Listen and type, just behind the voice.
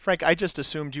Frank, I just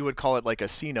assumed you would call it like a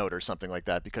C note or something like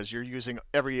that because you're using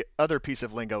every other piece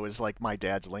of lingo is like my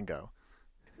dad's lingo.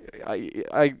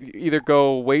 I either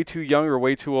go way too young or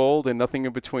way too old and nothing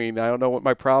in between. I don't know what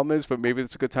my problem is, but maybe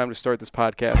it's a good time to start this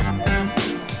podcast.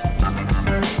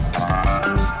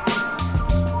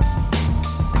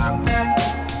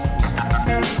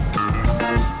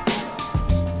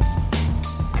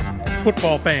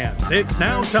 Football fans, it's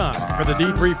now time for the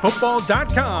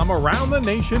D3Football.com Around the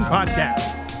Nation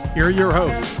podcast. Here are your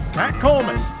hosts, Pat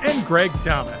Coleman and Greg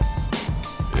Thomas.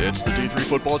 It's the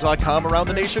D3Football.com Around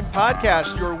the Nation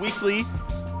podcast, your weekly,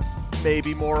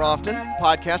 maybe more often,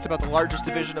 podcast about the largest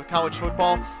division of college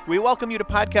football. We welcome you to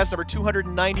podcast number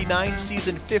 299,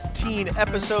 season 15,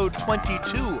 episode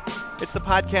 22. It's the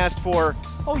podcast for,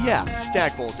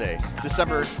 Stag Bowl Day,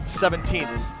 December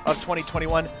 17th of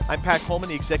 2021. I'm Pat Coleman,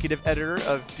 the executive editor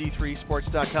of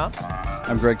D3Sports.com.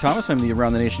 I'm Greg Thomas. I'm the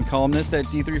Around the Nation columnist at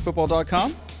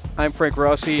D3Football.com. I'm Frank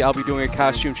Rossi. I'll be doing a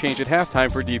costume change at halftime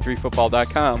for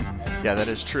D3Football.com. Yeah, that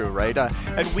is true, right?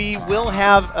 And we will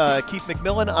have Keith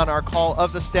McMillan on our call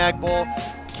of the Stag Bowl.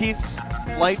 Keith's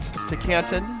flight to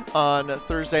Canton on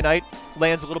Thursday night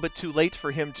lands a little bit too late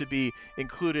for him to be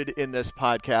included in this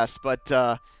podcast.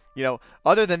 But,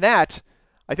 other than that,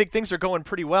 I think things are going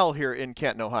pretty well here in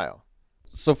Canton, Ohio.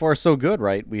 So far, so good,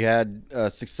 right? We had a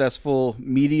successful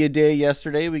media day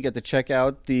yesterday. We got to check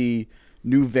out the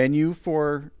new venue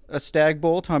for a Stag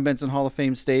Bowl, Tom Benson Hall of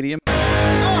Fame Stadium. And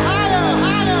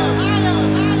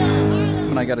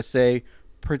I got to say,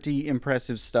 pretty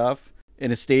impressive stuff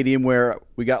in a stadium where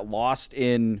we got lost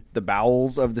in the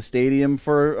bowels of the stadium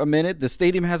for a minute. The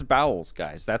stadium has bowels,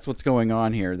 guys. That's what's going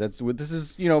on here. That's what this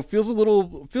is. Feels a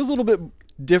little bit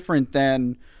different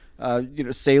than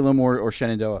Salem or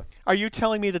Shenandoah. Are you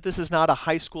telling me that this is not a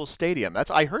high school stadium?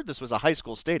 I heard this was a high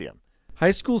school stadium. High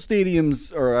school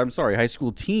teams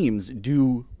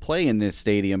do play in this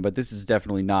stadium, but this is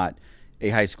definitely not a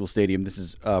high school stadium. This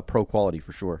is pro quality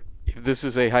for sure. If this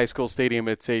is a high school stadium,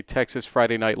 it's a Texas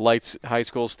Friday Night Lights high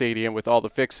school stadium with all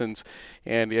the fixins.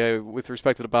 And with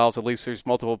respect to the bowels, at least there's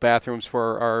multiple bathrooms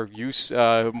for our use,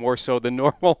 more so than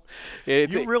normal.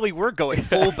 You really were going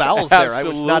full bowels there. I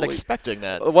was not expecting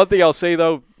that. One thing I'll say,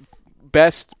 though,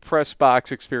 best press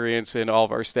box experience in all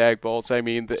of our Stag Bowls. I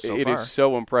mean, it is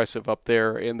so impressive up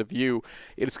there in the view.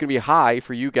 It's going to be high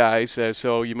for you guys,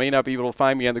 so you may not be able to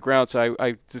find me on the ground. So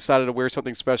I decided to wear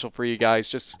something special for you guys,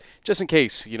 just in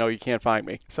case you can't find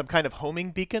me. Some kind of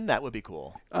homing beacon? That would be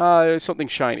cool. Something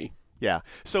shiny. Yeah.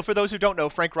 So for those who don't know,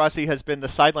 Frank Rossi has been the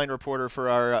sideline reporter for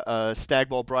our Stag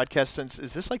Bowl broadcast since,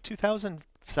 is this like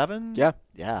 2007? Yeah.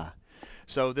 Yeah.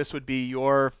 So this would be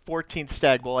your 14th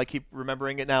Stag Bowl. I keep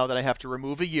remembering it now that I have to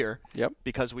remove a year. Yep.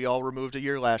 Because we all removed a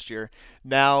year last year.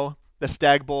 Now the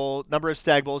Stag Bowl, number of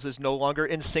Stag Bowls is no longer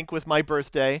in sync with my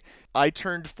birthday. I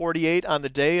turned 48 on the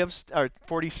day of, or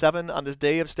 47 on the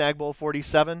day of Stag Bowl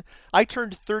 47. I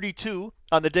turned 32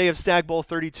 on the day of Stag Bowl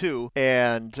 32,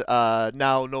 and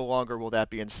now no longer will that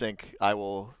be in sync.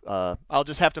 I'll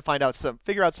just have to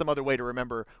figure out some other way to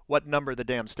remember what number the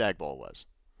damn Stag Bowl was.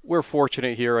 We're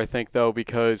fortunate here, I think, though,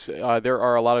 because there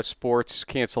are a lot of sports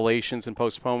cancellations and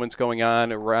postponements going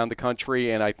on around the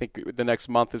country, and I think the next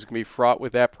month is going to be fraught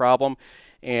with that problem.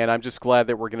 And I'm just glad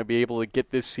that we're going to be able to get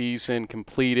this season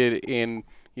completed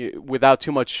without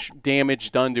too much damage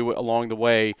done to it along the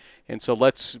way. And so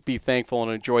let's be thankful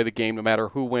and enjoy the game no matter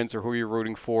who wins or who you're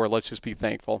rooting for. Let's just be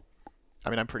thankful.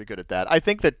 I mean, I'm pretty good at that. I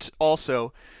think that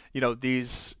also,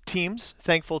 these teams,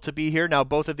 thankful to be here. Now,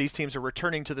 both of these teams are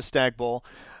returning to the Stag Bowl.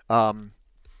 North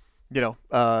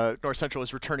Central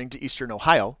is returning to Eastern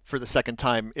Ohio for the second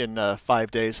time in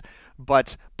 5 days.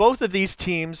 But both of these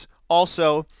teams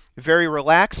also very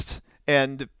relaxed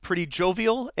and pretty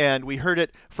jovial, and we heard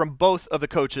it from both of the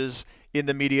coaches in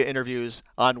the media interviews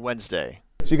on Wednesday.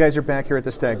 So you guys are back here at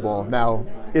the Stag Bowl. Now,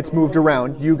 it's moved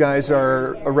around. You guys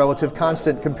are a relative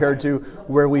constant compared to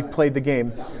where we've played the game.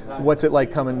 What's it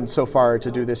like coming so far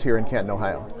to do this here in Canton,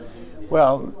 Ohio?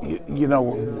 Well,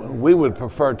 we would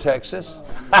prefer Texas.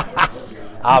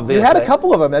 Obviously. You had a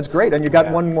couple of them. That's great. And you got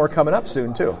one more coming up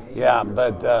soon, too. Yeah,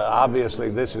 but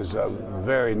obviously this is a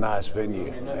very nice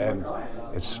venue. And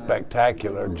it's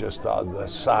spectacular, just the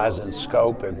size and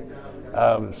scope. And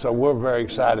so we're very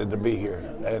excited to be here.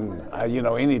 And,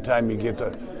 anytime you get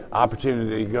the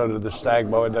opportunity to go to the Stag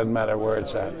Bowl, it doesn't matter where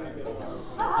it's at.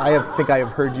 I think I have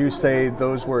heard you say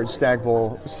those words, Stag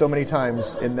Bowl, so many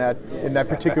times in that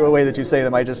particular way that you say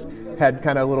them. I just had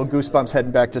kind of little goosebumps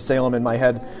heading back to Salem in my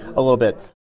head a little bit.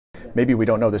 Maybe we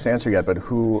don't know this answer yet, but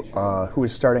who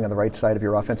is starting on the right side of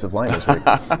your offensive line this week?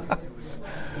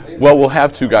 Well, we'll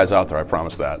have two guys out there, I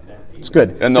promise that. It's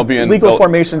good. And they'll be legal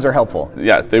formations are helpful.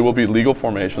 Yeah, they will be legal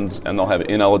formations, and they'll have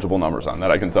ineligible numbers on that,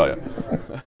 I can tell you.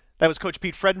 That was Coach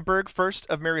Pete Fredenberg, first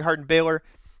of Mary Hardin Baylor,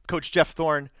 Coach Jeff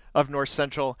Thorne of North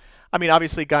Central. I mean,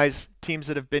 obviously, guys, teams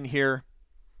that have been here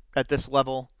at this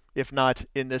level, if not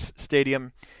in this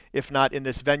stadium, if not in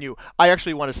this venue. I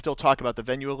actually want to still talk about the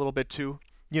venue a little bit too.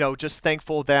 Just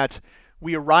thankful that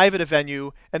we arrive at a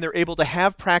venue and they're able to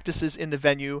have practices in the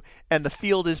venue and the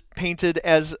field is painted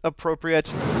as appropriate.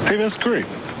 Hey, that's great.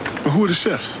 But who are the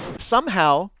chefs?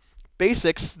 Somehow,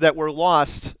 basics that were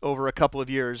lost over a couple of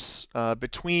years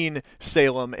between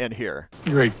Salem and here.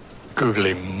 Great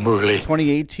googly moogly.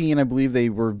 2018, I believe they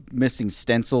were missing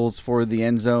stencils for the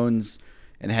end zones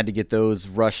and had to get those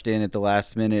rushed in at the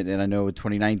last minute. And I know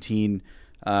 2019,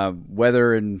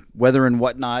 weather and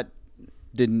whatnot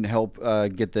didn't help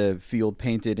get the field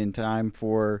painted in time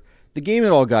for the game.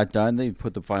 It all got done. They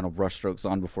put the final brushstrokes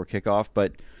on before kickoff.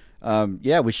 But,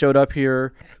 we showed up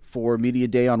here for Media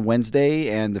Day on Wednesday,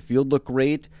 and the field looked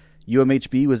great.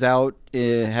 UMHB was out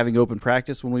having open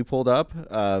practice when we pulled up.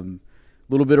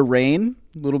 Little bit of rain,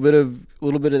 little bit of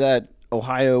that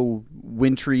Ohio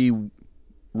wintry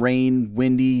rain,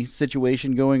 windy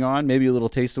situation going on. Maybe a little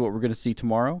taste of what we're going to see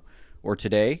tomorrow or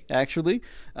today, actually.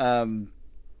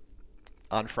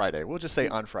 On Friday. We'll just say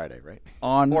on Friday, right?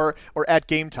 Or at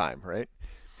game time, right?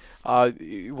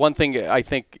 One thing I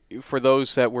think for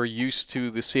those that were used to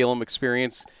the Salem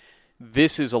experience,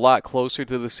 this is a lot closer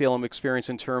to the Salem experience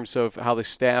in terms of how the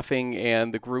staffing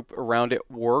and the group around it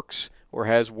works or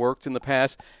has worked in the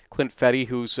past. Clint Fetty,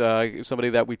 who's somebody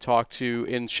that we talked to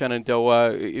in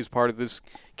Shenandoah, is part of this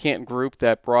Canton group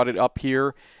that brought it up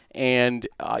here. And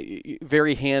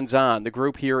very hands-on. The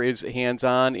group here is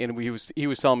hands-on, and he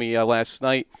was telling me last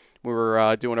night we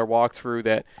were doing our walkthrough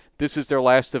that this is their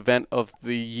last event of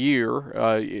the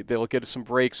year. They'll get some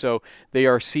breaks, so they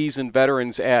are seasoned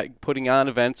veterans at putting on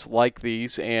events like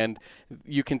these, and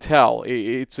you can tell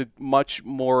it's a much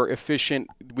more efficient.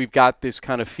 We've got this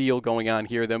kind of feel going on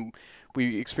here than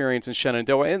we experienced in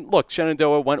Shenandoah. And look,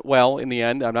 Shenandoah went well in the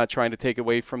end. I'm not trying to take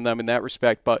away from them in that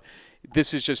respect, but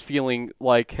this is just feeling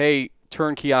like, hey,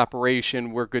 turnkey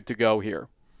operation, we're good to go here.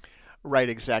 Right,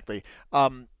 exactly.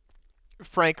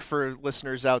 Frank, for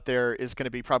listeners out there, is going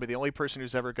to be probably the only person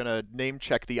who's ever going to name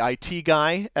check the IT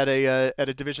guy at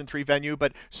a Division III venue,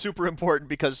 but super important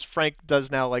because Frank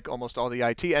does now like almost all the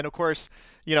IT. And of course,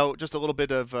 just a little bit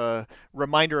of a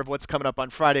reminder of what's coming up on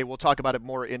Friday. We'll talk about it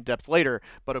more in depth later,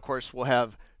 but of course we'll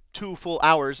have 2 full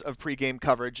hours of pregame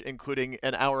coverage, including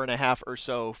an hour and a half or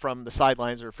so from the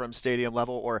sidelines or from stadium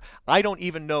level, or I don't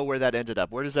even know where that ended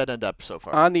up. Where does that end up so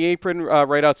far? On the apron,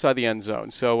 right outside the end zone.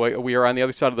 So we are on the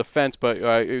other side of the fence, but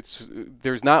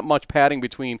there's not much padding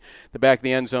between the back of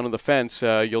the end zone and the fence.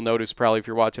 You'll notice probably if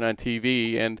you're watching on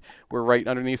TV, and we're right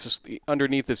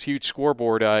underneath this huge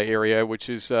scoreboard area, which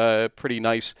is pretty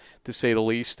nice to say the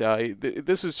least.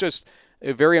 This is just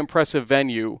a very impressive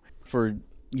venue. For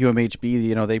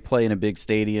UMHB, they play in a big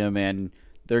stadium, and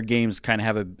their games kind of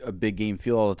have a big game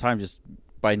feel all the time just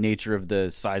by nature of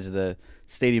the size of the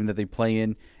stadium that they play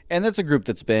in. And that's a group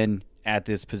that's been at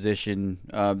this position.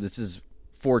 This is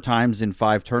 4 times in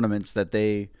 5 tournaments that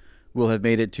they will have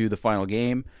made it to the final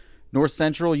game. North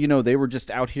Central, they were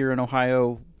just out here in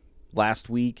Ohio last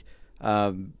week.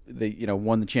 They,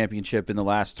 won the championship in the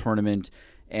last tournament.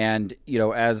 And,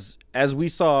 as we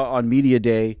saw on Media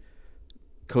Day,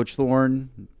 Coach Thorne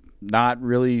not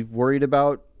really worried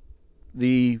about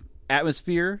the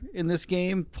atmosphere in this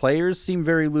game. Players seem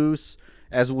very loose,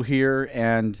 as we'll hear.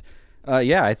 And,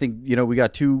 I think, we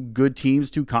got 2 good teams,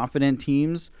 2 confident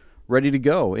teams ready to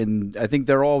go. And I think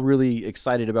they're all really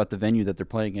excited about the venue that they're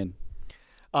playing in.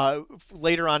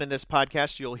 Later on in this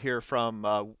podcast, you'll hear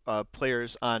from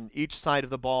players on each side of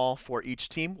the ball for each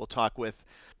team. We'll talk with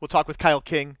Kyle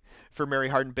King for Mary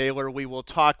Hardin Baylor. We will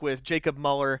talk with Jacob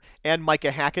Muller and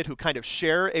Micah Hackett, who kind of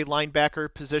share a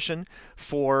linebacker position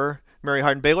for Mary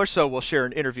Hardin Baylor. So we'll share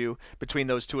an interview between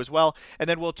those 2 as well. And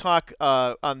then we'll talk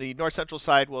on the North Central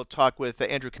side. We'll talk with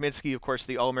Andrew Kaminsky, of course,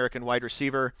 the All-American wide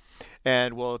receiver.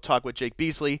 And we'll talk with Jake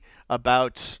Beasley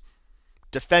about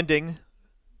defending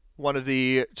one of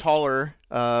the taller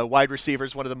wide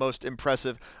receivers, one of the most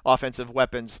impressive offensive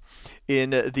weapons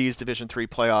in these Division III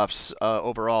playoffs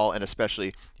overall, and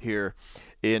especially here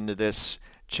in this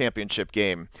championship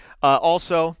game.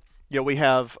 Also, we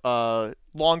have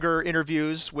longer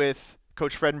interviews with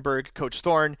Coach Fredenberg, Coach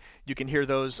Thorne. You can hear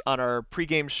those on our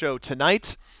pregame show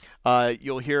tonight.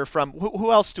 You'll hear from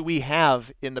who else do we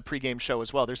have in the pregame show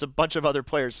as well? There's a bunch of other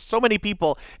players. So many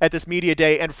people at this media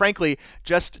day, and frankly,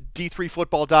 just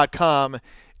D3Football.com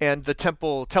and the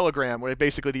Temple Telegram were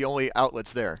basically the only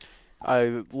outlets there.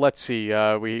 Let's see.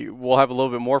 We'll have a little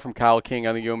bit more from Kyle King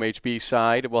on the UMHB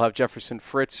side. We'll have Jefferson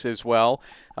Fritz as well.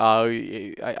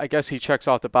 I guess he checks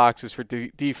off the boxes for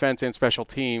defense and special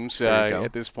teams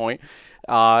at this point.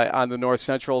 On the North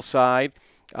Central side,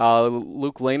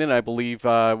 Luke Lanin, I believe,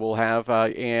 will have,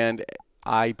 and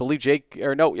I believe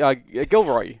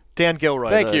Gilroy. Dan Gilroy.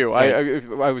 Thank you.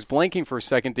 I was blanking for a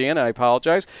second, Dan. I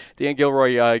apologize. Dan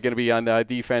Gilroy going to be on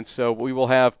defense, so we will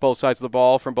have both sides of the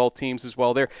ball from both teams as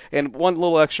well there. And one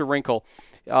little extra wrinkle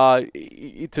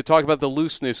to talk about the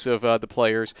looseness of the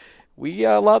players. We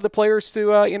allowed the players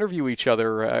to interview each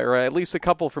other, or at least a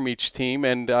couple from each team.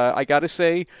 And I got to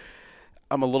say,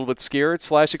 I'm a little bit scared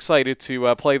 / excited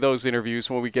to play those interviews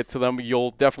when we get to them.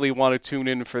 You'll definitely want to tune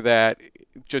in for that.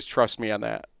 Just trust me on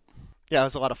that. Yeah, it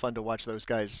was a lot of fun to watch those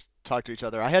guys talk to each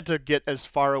other. I had to get as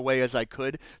far away as I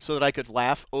could so that I could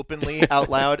laugh openly out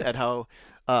loud at how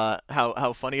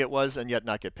funny it was, and yet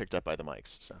not get picked up by the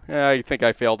mics. So. Yeah, I think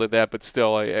I failed at that, but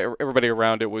still, everybody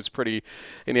around it was pretty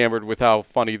enamored with how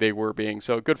funny they were being.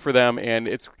 So good for them, and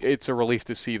it's a relief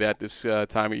to see that this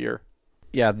time of year.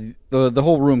 Yeah, the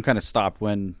whole room kind of stopped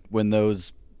when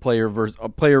those player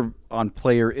on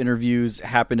player interviews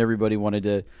happened. Everybody wanted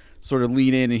to sort of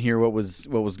lean in and hear what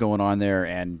was going on there,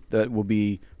 and that will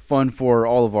be fun for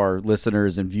all of our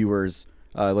listeners and viewers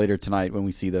later tonight when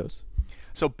we see those.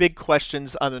 So big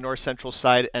questions on the North Central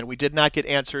side, and we did not get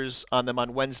answers on them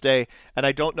on Wednesday, and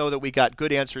I don't know that we got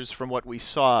good answers from what we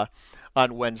saw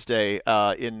on Wednesday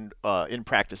in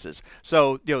practices.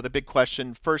 So, the big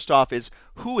question first off is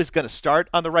who is going to start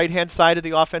on the right-hand side of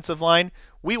the offensive line?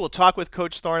 We will talk with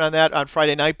Coach Thorne on that on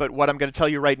Friday night, but what I'm going to tell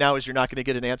you right now is you're not going to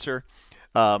get an answer.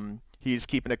 He's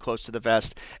keeping it close to the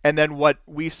vest. And then what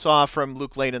we saw from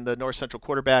Luke Lanin, the North Central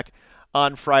quarterback,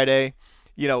 on Friday,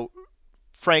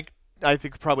 Frank, I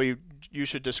think probably you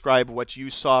should describe what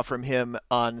you saw from him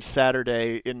on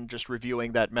Saturday in just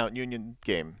reviewing that Mount Union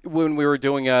game. When we were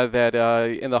doing that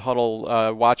in the huddle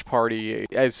watch party,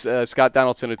 as Scott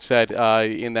Donaldson had said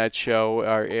in that show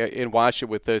and watched it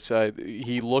with us,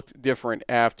 he looked different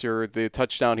after the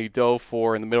touchdown he dove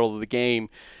for in the middle of the game.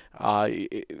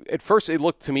 At first, it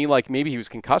looked to me like maybe he was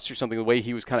concussed or something, the way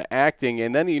he was kind of acting.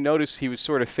 And then you noticed he was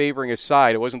sort of favoring his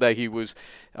side. It wasn't that he was,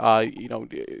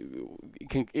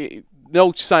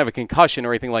 no sign of a concussion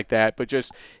or anything like that, but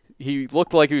just he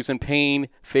looked like he was in pain,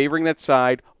 favoring that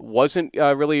side, wasn't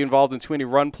really involved in too many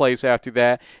run plays after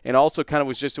that, and also kind of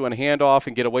was just doing a handoff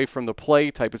and get away from the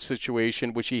play type of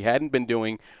situation, which he hadn't been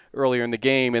doing earlier in the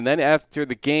game. And then after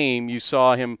the game, you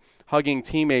saw him hugging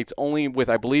teammates only with,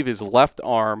 I believe, his left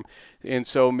arm. And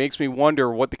so it makes me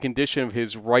wonder what the condition of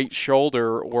his right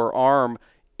shoulder or arm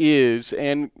is.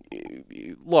 And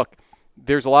look,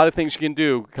 there's a lot of things you can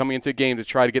do coming into a game to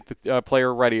try to get the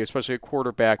player ready, especially a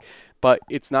quarterback. But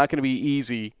it's not going to be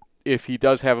easy if he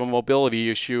does have a mobility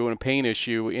issue and a pain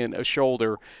issue in a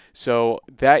shoulder. So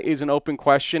that is an open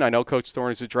question. I know Coach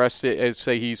Thorne has addressed it as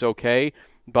say he's okay.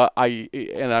 But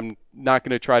I'm not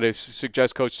going to try to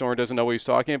suggest Coach Thorne doesn't know what he's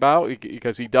talking about,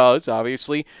 because he does,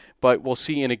 obviously. But we'll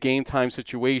see in a game time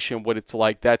situation what it's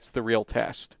like. That's the real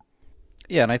test.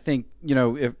 Yeah, and I think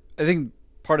I think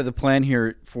part of the plan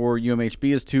here for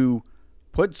UMHB is to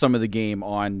put some of the game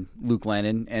on Luke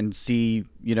Lanin and see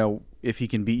if he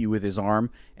can beat you with his arm.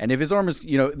 And if his arm is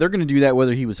they're going to do that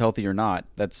whether he was healthy or not.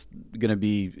 That's going to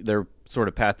be their sort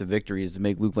of path to victory, is to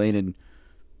make Luke Lanin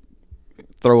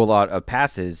throw a lot of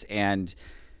passes. And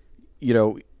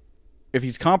if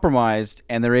he's compromised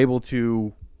and they're able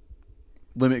to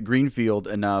limit Greenfield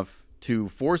enough to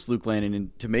force Luke Lanin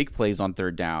to make plays on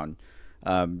third down,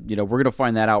 we're going to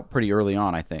find that out pretty early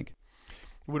on, I think.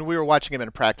 When we were watching him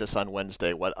in practice on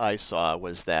Wednesday, what I saw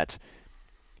was that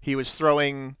he was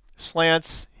throwing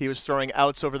slants, he was throwing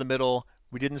outs over the middle.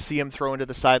 We didn't see him throw into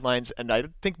the sidelines, and I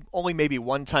think only maybe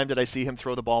one time did I see him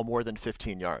throw the ball more than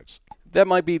 15 yards. That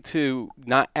might be to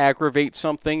not aggravate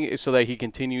something so that he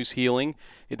continues healing.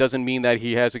 It doesn't mean that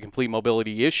he has a complete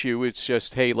mobility issue. It's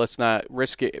just, hey, let's not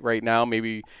risk it right now.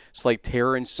 Maybe slight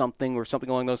tear in something or something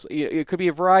along those. It could be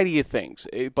a variety of things.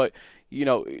 But,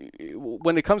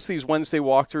 when it comes to these Wednesday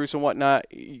walkthroughs and whatnot,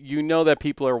 that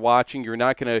people are watching. You're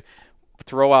not going to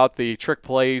throw out the trick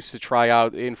plays to try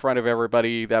out in front of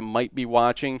everybody that might be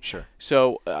watching. Sure.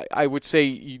 So I would say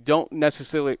you don't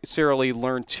necessarily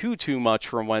learn too much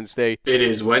from Wednesday. It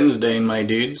is Wednesday, my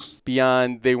dudes.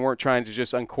 Beyond they weren't trying to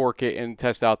just uncork it and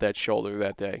test out that shoulder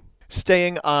that day.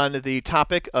 Staying on the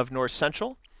topic of North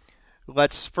Central,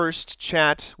 let's first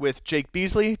chat with Jake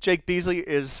Beasley. Jake Beasley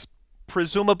is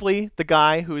presumably the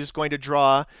guy who is going to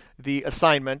draw the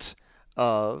assignment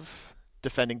of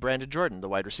defending Brandon Jordan, the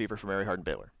wide receiver from Mary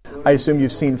Hardin-Baylor? I assume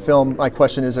you've seen film. My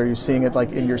question is, are you seeing it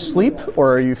like in your sleep,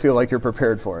 or you feel like you're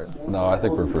prepared for it? No, I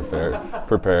think we're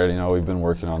prepared. You know, we've been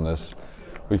working on this.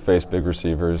 We face big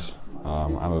receivers.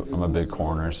 I'm a big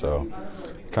corner, so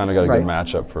kind of got a good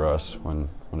matchup for us when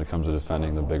it comes to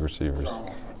defending the big receivers.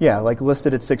 Yeah, like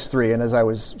listed at 6'3", and as I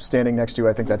was standing next to you,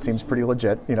 I think that seems pretty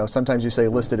legit. You know, sometimes you say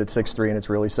listed at 6'3", and it's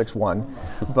really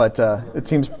 6'1", but it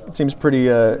seems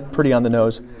pretty on the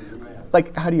nose.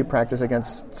 Like, how do you practice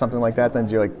against something like that? Then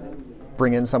do you like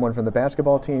bring in someone from the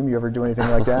basketball team? You ever do anything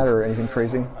like that, or anything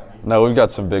crazy? No, we've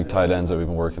got some big tight ends that we've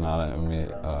been working on it,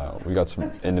 and we got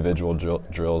some individual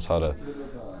drills how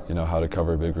to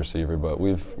cover a big receiver. But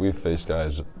we've faced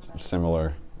guys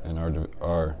similar in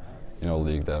our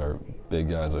league that are big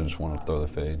guys that just want to throw the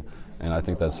fade, and I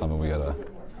think that's something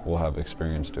we'll have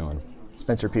experience doing.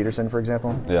 Spencer Peterson, for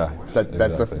example. Yeah, exactly.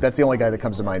 That's the only guy that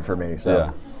comes to mind for me. So.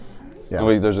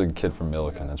 Yeah. There's a kid from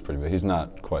Milliken that's pretty big. He's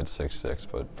not quite 6'6",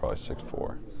 but probably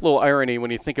 6'4". Little irony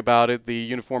when you think about it. The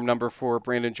uniform number for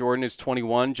Brandon Jordan is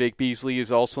 21. Jake Beasley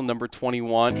is also number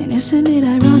 21. And isn't it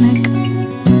ironic?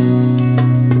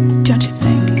 Don't you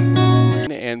think?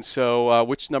 And so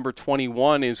which number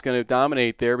 21 is going to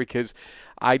dominate there, because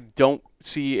I don't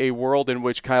see a world in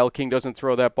which Kyle King doesn't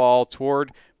throw that ball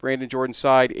toward Brandon Jordan's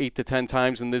side 8 to 10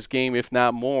 times in this game, if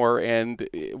not more. And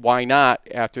why not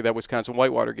after that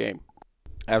Wisconsin-Whitewater game?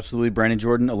 Absolutely. Brandon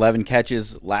Jordan, 11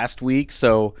 catches last week.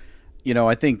 So,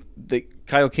 I think that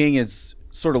Kyle King has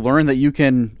sort of learned that you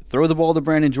can throw the ball to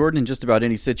Brandon Jordan in just about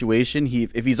any situation.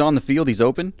 If he's on the field, he's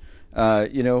open.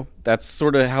 That's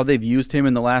sort of how they've used him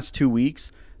in the last 2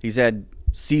 weeks. He's had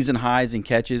season highs in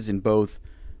catches in both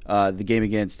the game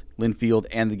against Linfield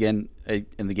and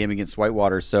in the game against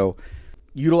Whitewater. So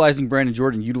utilizing Brandon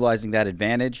Jordan, utilizing that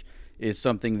advantage is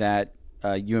something that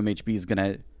UMHB is going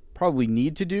to probably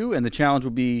need to do, and the challenge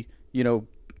will be,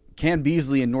 can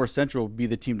Beasley and North Central be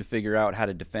the team to figure out how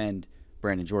to defend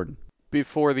Brandon Jordan?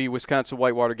 Before the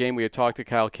Wisconsin-Whitewater game, we had talked to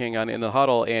Kyle King in the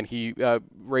huddle, and he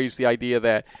raised the idea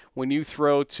that when you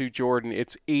throw to Jordan,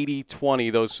 it's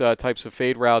 80-20, those types of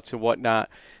fade routes and whatnot,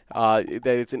 that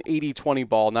it's an 80-20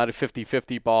 ball, not a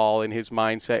 50-50 ball in his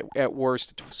mindset. At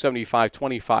worst,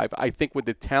 75-25. I think with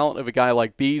the talent of a guy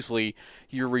like Beasley,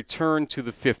 you return to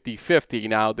the 50-50.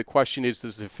 Now, the question is,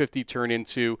 does the 50 turn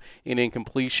into an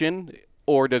incompletion,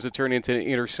 or does it turn into an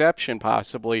interception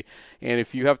possibly? And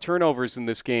if you have turnovers in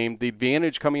this game, the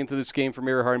advantage coming into this game for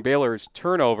Mary Hardin-Baylor is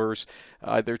turnovers.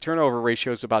 Their turnover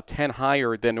ratio is about 10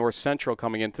 higher than North Central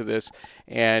coming into this,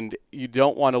 and you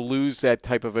don't want to lose that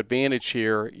type of advantage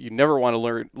here. You never want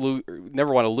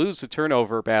to lose the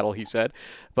turnover battle, he said.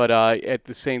 But at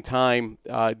the same time,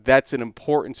 that's an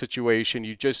important situation.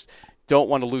 You just don't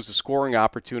want to lose a scoring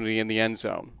opportunity in the end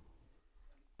zone.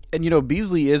 And,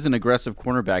 Beasley is an aggressive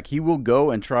cornerback. He will go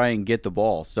and try and get the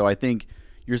ball. So I think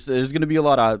there's going to be a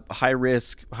lot of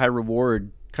high-risk,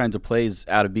 high-reward kinds of plays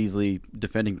out of Beasley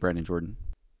defending Brandon Jordan.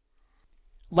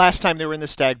 Last time they were in the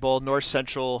Stag Bowl, North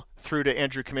Central threw to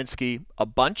Andrew Kaminsky a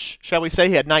bunch, shall we say.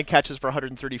 He had 9 catches for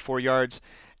 134 yards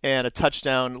and a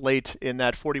touchdown late in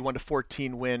that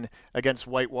 41-14 win against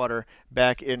Whitewater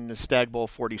back in the Stag Bowl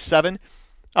 47.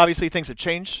 Obviously, things have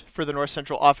changed for the North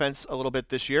Central offense a little bit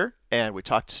this year, and we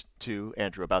talked to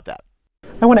Andrew about that.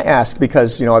 I want to ask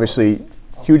because, obviously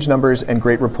huge numbers and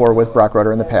great rapport with Brock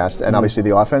Rudder in the past, and obviously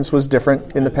the offense was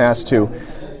different in the past too.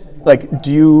 Like,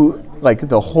 do you,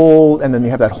 the whole, and then you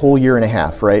have that whole year and a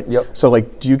half, right? Yep. So,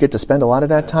 do you get to spend a lot of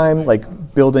that time,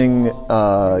 building,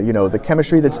 the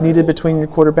chemistry that's needed between your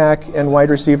quarterback and wide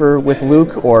receiver with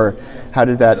Luke, or how'd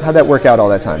that work out all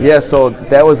that time? Yeah, so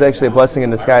that was actually a blessing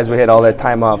in disguise. We had all that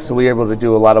time off, so we were able to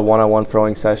do a lot of one-on-one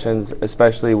throwing sessions,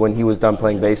 especially when he was done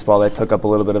playing baseball. That took up a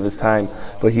little bit of his time,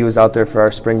 but he was out there for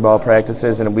our spring ball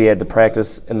practices, and we had to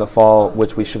practice in the fall,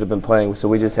 which we should have been playing, so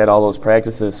we just had all those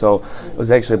practices. So it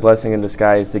was actually a blessing in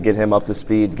disguise to get him up to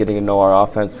speed, getting to know our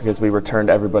offense, because we returned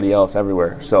everybody else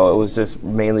everywhere. So it was just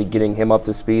mainly getting him up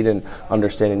to speed and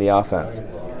understanding the offense.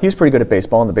 He was pretty good at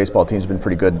baseball, and the baseball team's been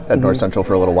pretty good at North Central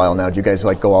for a little while now. Do you guys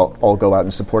all go out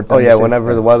and support them? Oh yeah,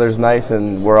 whenever the weather's nice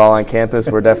and we're all on campus,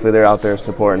 we're definitely there out there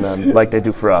supporting them like they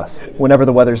do for us. Whenever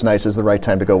the weather's nice is the right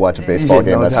time to go watch a baseball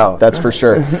game. No That's for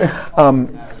sure.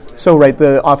 So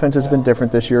the offense has been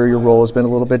different this year. Your role has been a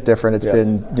little bit different. It's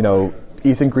been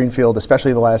Ethan Greenfield,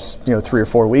 especially the last 3 or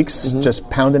 4 weeks, just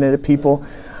pounding it at people.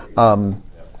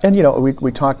 And,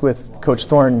 we talked with Coach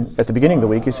Thorne at the beginning of the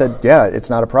week. He said, yeah, it's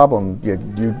not a problem.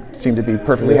 You seem to be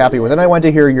perfectly happy with it. And I wanted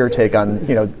to hear your take on,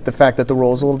 the fact that the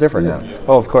role is a little different now.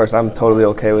 Oh, of course. I'm totally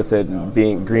okay with it,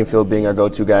 Greenfield being our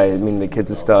go-to guy. I mean, the kid's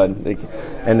a stud.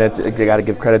 And they got to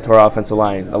give credit to our offensive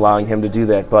line, allowing him to do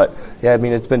that. But, yeah, I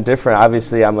mean, it's been different.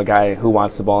 Obviously, I'm a guy who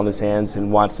wants the ball in his hands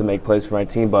and wants to make plays for my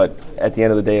team. But at the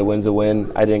end of the day, a win's a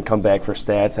win. I didn't come back for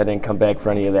stats. I didn't come back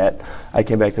for any of that. I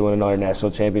came back to win another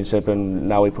national championship, and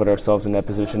now we put ourselves in that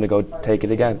position to go take it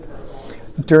again.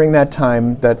 During that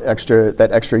time, that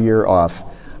extra year off,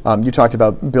 you talked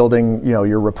about building,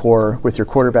 your rapport with your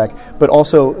quarterback, but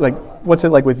also what's it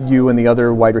like with you and the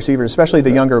other wide receivers, especially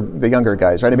the younger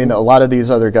guys, right? I mean, a lot of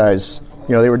these other guys,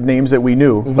 they were names that we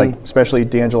knew, especially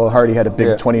D'Angelo Hardy had a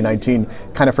big 2019.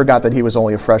 Kind of forgot that he was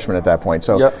only a freshman at that point.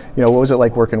 So, what was it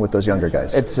like working with those younger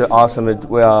guys? It's awesome.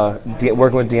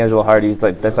 Working with D'Angelo Hardy,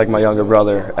 that's like my younger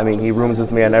brother. I mean, he rooms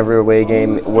with me on every away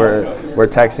game. We're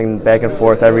texting back and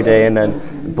forth every day,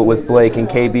 but with Blake and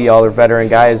KB, all the veteran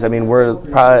guys, I mean,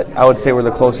 I would say we're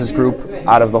the closest group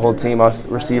out of the whole team, us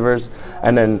receivers,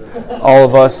 and then all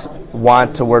of us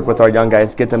want to work with our young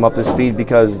guys, get them up to speed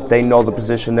because they know the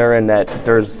position they're in, that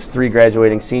there's 3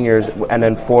 graduating seniors and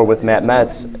then 4 with Matt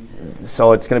Metz.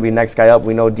 So it's going to be next guy up.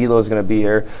 We know D'Lo is going to be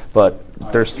here, but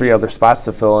there's 3 other spots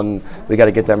to fill, and we got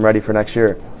to get them ready for next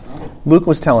year. Luke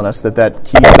was telling us that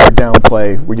key third down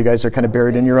play where you guys are kind of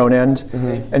buried in your own end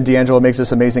and D'Angelo makes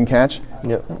this amazing catch.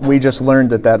 Yep. We just learned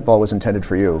that ball was intended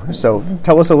for you. So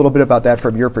tell us a little bit about that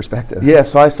from your perspective. Yeah,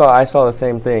 so I saw the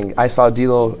same thing. I saw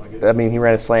D'Lo, I mean, he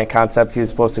ran a slant concept. He was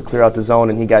supposed to clear out the zone,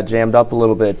 and he got jammed up a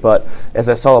little bit. But as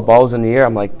I saw the ball was in the air,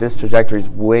 I'm like, this trajectory is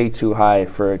way too high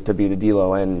for it to be the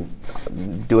D'Lo. And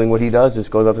doing what he does,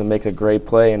 just goes up and makes a great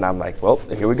play. And I'm like, well,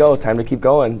 here we go. Time to keep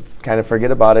going. Kind of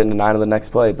forget about it and 9 of the next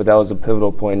play. But that was a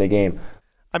pivotal point in the game.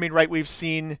 I mean, right, we've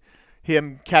seen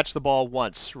him catch the ball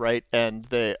once, right? And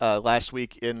the last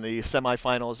week in the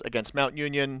semifinals against Mount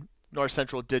Union, North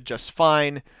Central did just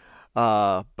fine.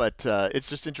 But it's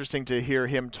just interesting to hear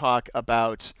him talk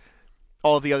about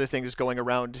all of the other things going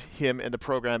around him in the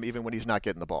program, even when he's not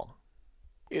getting the ball.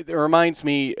 It reminds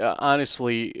me,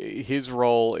 honestly, his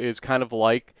role is kind of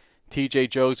like T.J.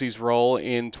 Josie's role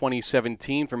in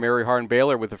 2017 for Mary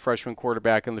Hardin-Baylor with a freshman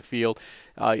quarterback in the field.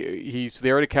 He's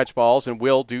there to catch balls and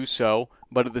will do so,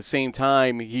 but at the same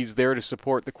time, he's there to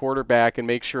support the quarterback and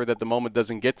make sure that the moment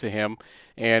doesn't get to him.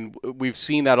 And we've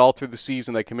seen that all through the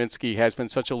season, that Kaminsky has been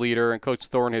such a leader, and Coach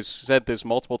Thorne has said this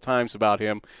multiple times about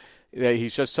him, that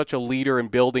he's just such a leader in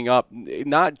building up,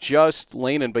 not just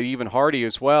Lanen, but even Hardy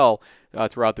as well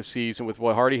throughout the season with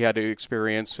what Hardy had to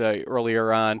experience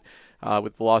earlier on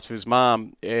with the loss of his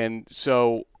mom. And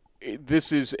so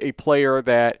this is a player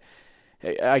that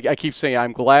I keep saying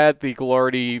I'm glad the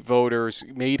Glardy voters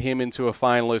made him into a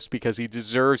finalist because he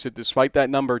deserves it despite that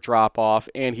number drop-off,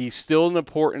 and he's still an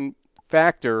important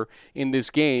factor in this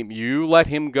game. You let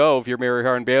him go if you're Mary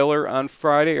Hardin-Baylor on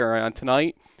Friday or on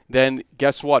tonight, then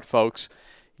guess what, folks?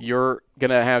 You're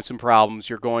going to have some problems.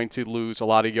 You're going to lose a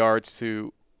lot of yards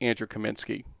to Andrew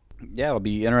Kaminsky. Yeah, I'll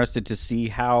be interested to see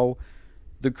how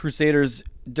the Crusaders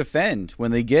defend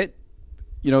when they get,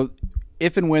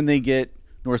 if and when they get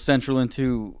North Central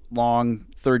into long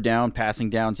third down, passing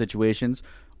down situations.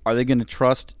 Are they going to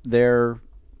trust their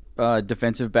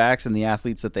defensive backs and the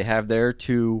athletes that they have there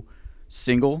to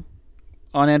single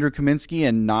on Andrew Kaminsky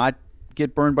and not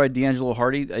get burned by D'Angelo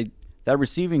Hardy? That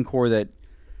receiving core that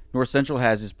North Central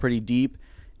has is pretty deep,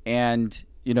 and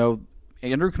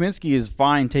Andrew Kaminsky is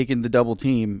fine taking the double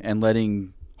team and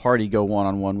letting Hardy go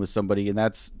one-on-one with somebody, and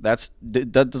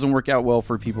that doesn't work out well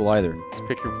for people either. It's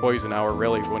pick your poison hour,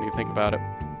 really, when you think about it.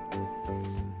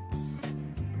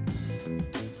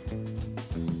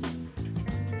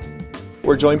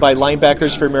 We're joined by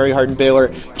linebackers for Mary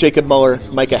Hardin-Baylor, Jacob Muller,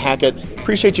 Micah Hackett.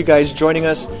 Appreciate you guys joining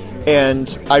us.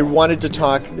 And I wanted to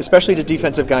talk, especially to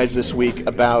defensive guys this week,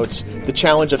 about the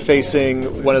challenge of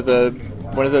facing one of the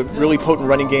really potent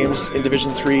running games in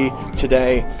Division III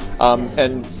today,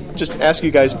 and just ask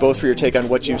you guys both for your take on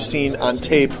what you've seen on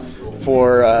tape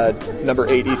for number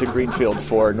 8 Ethan Greenfield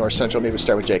for North Central. Maybe we'll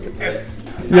start with Jacob.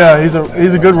 Yeah, he's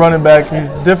a good running back.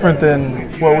 He's different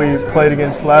than what we played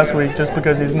against last week, just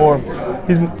because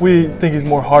we think he's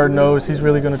more hard-nosed. He's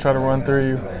really going to try to run through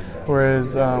you.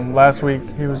 Whereas last week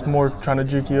he was more trying to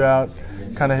juke you out,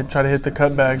 kind of try to hit the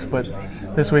cutbacks. But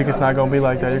this week it's not going to be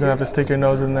like that. You're going to have to stick your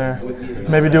nose in there,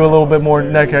 maybe do a little bit more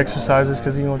neck exercises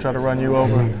because he's going to try to run you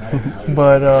over.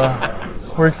 But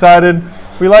we're excited.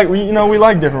 We like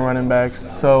different running backs.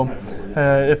 So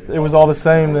if it was all the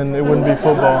same, then it wouldn't be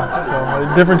football. So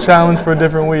a different challenge for a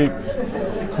different week.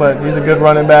 but he's a good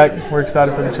running back. We're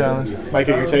excited for the challenge.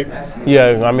 Micah, your take?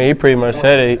 Yeah, I mean, he pretty much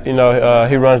said it. You know,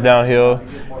 he runs downhill.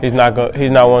 He's not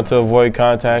one to avoid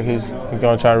contact. He's going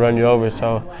to try to run you over.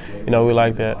 So, you know, we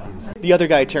like that. The other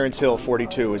guy, Terrence Hill,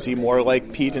 42, is he more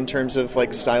like Pete in terms of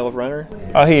like style of runner?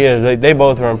 Oh, he is. They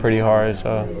both run pretty hard,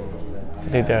 so I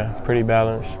think they're pretty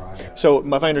balanced. So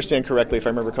if I understand correctly, if I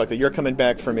remember correctly, you're coming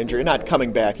back from injury. You're not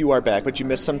coming back. You are back, but you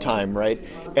missed some time, right?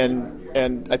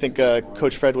 And I think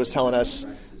Coach Fred was telling us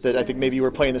that I think maybe you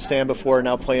were playing the Sam before,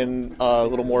 now playing a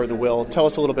little more of the Will. Tell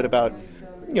us a little bit about,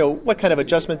 you know, what kind of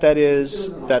adjustment that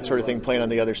is, that sort of thing, playing on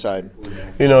the other side.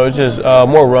 You know, it's just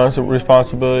more run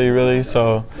responsibility, really.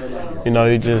 So, you know,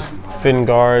 you just fitting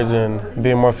guards and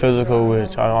being more physical,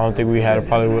 which I don't think we had a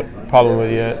problem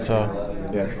with yet. So.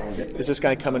 Yeah. Is this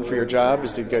guy coming for your job?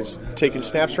 Is you guys taking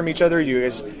snaps from each other? Do you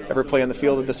guys ever play on the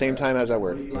field at the same time? How's that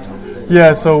work?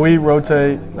 Yeah, so we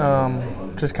rotate,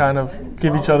 just kind of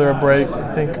give each other a break.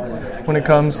 I think when it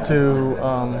comes to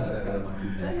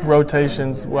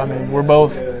rotations, well, I mean, we're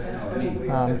both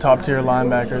top-tier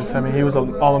linebackers. I mean, he was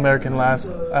an All-American last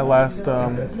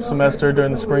semester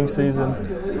during the spring season.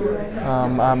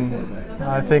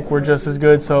 I think we're just as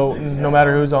good, so no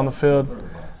matter who's on the field,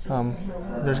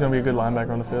 there's going to be a good linebacker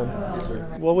on the field.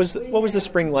 What was the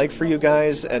spring like for you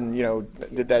guys? And, you know,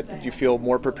 did you feel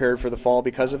more prepared for the fall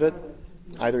because of it?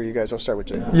 Either of you guys, I'll start with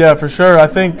Jake. Yeah, for sure. I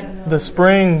think the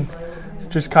spring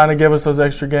just kind of gave us those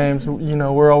extra games. You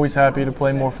know, we're always happy to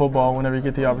play more football whenever you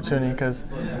get the opportunity because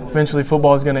eventually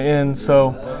football is going to end.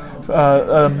 So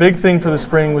a big thing for the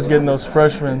spring was getting those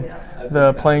freshmen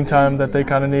the playing time that they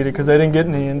kind of needed because they didn't get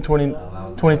any in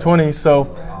 2020.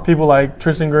 So people like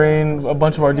Tristan Green, a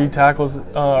bunch of our D tackles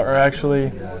are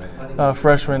actually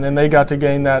freshmen, and they got to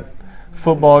gain that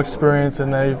football experience,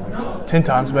 and they've 10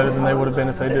 times better than they would have been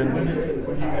if they didn't.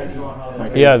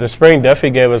 Yeah, the spring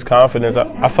definitely gave us confidence.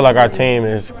 I feel like our team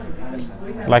is,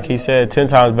 like he said, 10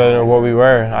 times better than what we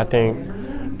were. I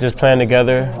think just playing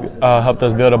together helped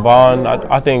us build a bond.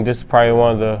 I think this is probably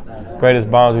one of the greatest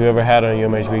bonds we've ever had on a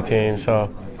UMHB team.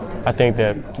 So I think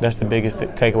that's the biggest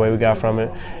takeaway we got from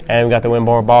it. And we got to win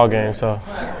more ball games, so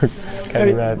can't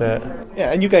be mad at that.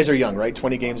 Yeah, and you guys are young, right?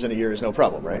 20 games in a year is no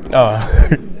problem, right?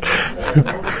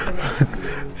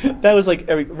 That was like,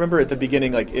 remember at the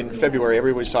beginning, like in February,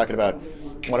 everybody was talking about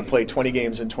want to play 20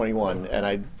 games in 21, and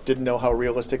I didn't know how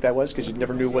realistic that was because you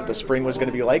never knew what the spring was going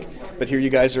to be like. But here you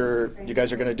guys are going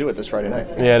to do it this Friday night.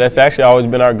 Yeah, that's actually always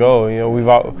been our goal. You know,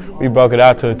 we broke it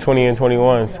out to 20 and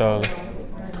 21, so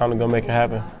time to go make it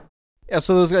happen. Yeah,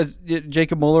 so those guys,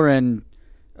 Jacob Mueller and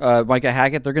Micah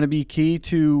Hackett, they're going to be key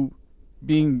to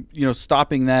being, you know,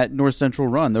 stopping that North Central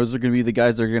run. Those are going to be the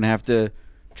guys that are going to have to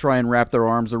try and wrap their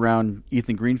arms around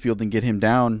Ethan Greenfield and get him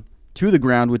down to the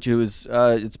ground, which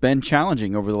it's been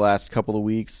challenging over the last couple of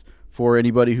weeks for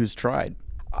anybody who's tried.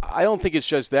 I don't think it's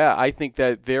just that. I think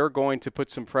that they're going to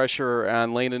put some pressure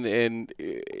on Landon in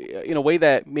a way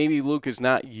that maybe Luke is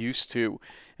not used to.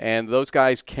 And those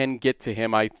guys can get to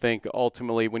him, I think,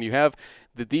 ultimately. When you have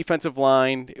the defensive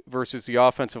line versus the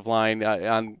offensive line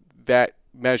on that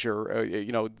measure,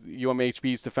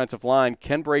 UMHB's defensive line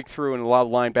can break through and a lot of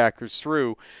linebackers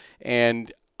through.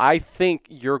 And I think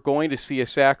you're going to see a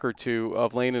sack or two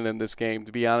of Landon in this game,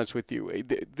 to be honest with you.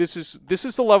 This is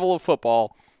the level of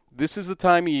football. This is the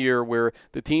time of year where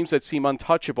the teams that seem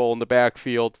untouchable in the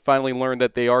backfield finally learn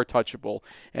that they are touchable.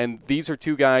 And these are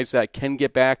two guys that can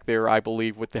get back there, I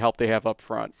believe, with the help they have up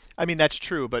front. I mean, that's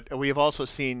true, but we have also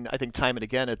seen, I think, time and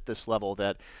again at this level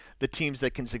that the teams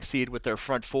that can succeed with their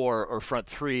front four or front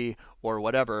three or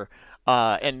whatever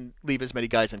and leave as many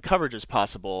guys in coverage as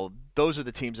possible, those are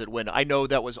the teams that win. I know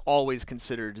that was always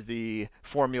considered the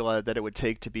formula that it would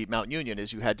take to beat Mount Union,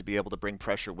 is you had to be able to bring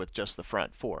pressure with just the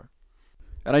front four.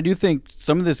 And I do think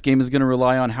some of this game is going to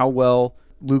rely on how well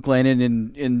Luke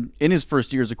Landon in his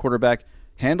first year as a quarterback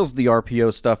handles the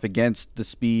RPO stuff against the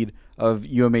speed of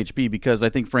UMHB, because I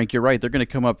think, Frank, you're right. They're going to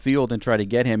come upfield and try to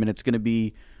get him, and it's going to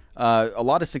be a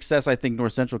lot of success I think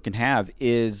North Central can have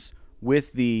is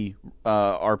with the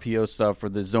RPO stuff or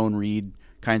the zone read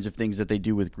kinds of things that they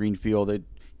do with Greenfield. They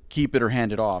keep it or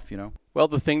hand it off, you know. Well,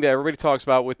 the thing that everybody talks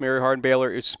about with Mary Hardin Baylor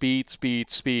is speed, speed,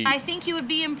 speed. I think you would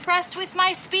be impressed with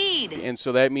my speed. And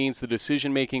so that means the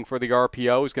decision-making for the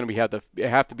RPO is going to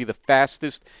have to be the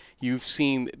fastest you've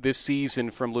seen this season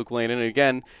from Luke Landon. And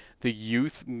again, the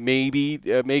youth maybe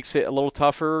makes it a little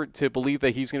tougher to believe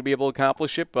that he's going to be able to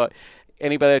accomplish it, but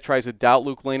anybody that tries to doubt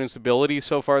Luke Landon's ability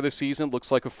so far this season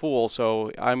looks like a fool.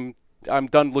 So I'm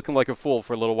done looking like a fool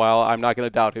for a little while. I'm not going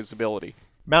to doubt his ability.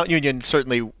 Mount Union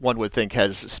certainly, one would think,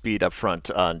 has speed up front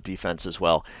on defense as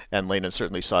well, and Landon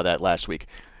certainly saw that last week.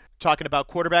 Talking about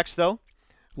quarterbacks, though,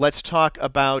 let's talk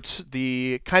about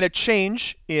the kind of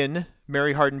change in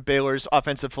Mary Hardin-Baylor's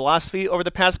offensive philosophy over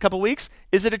the past couple weeks.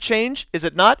 Is it a change? Is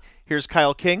it not? Here's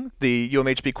Kyle King, the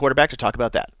UMHB quarterback, to talk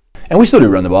about that. And we still do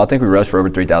run the ball. I think we rushed for over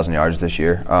 3,000 yards this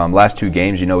year. Last 2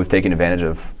 games, we've taken advantage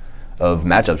of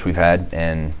matchups we've had,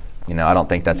 and I don't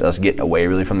think that's us getting away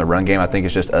really from the run game. I think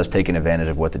it's just us taking advantage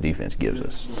of what the defense gives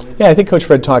us. Yeah, I think Coach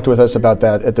Fred talked with us about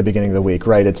that at the beginning of the week,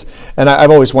 right? And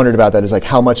I've always wondered about that, is like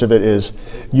how much of it is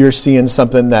you're seeing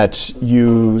something that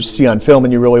you see on film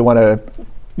and you really want to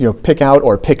pick out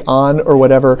or pick on or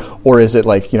whatever, or is it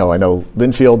like, I know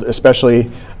Linfield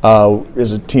especially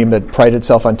is a team that prided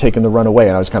itself on taking the run away,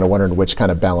 and I was kind of wondering which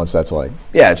kind of balance that's like.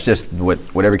 Yeah, it's just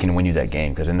whatever can win you that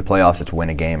game, because in the playoffs it's win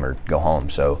a game or go home.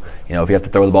 So, if you have to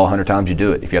throw the ball 100 times, you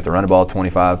do it. If you have to run the ball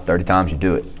 25, 30 times, you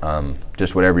do it.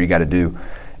 Just whatever you got to do.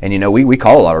 And, we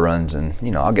call a lot of runs, and,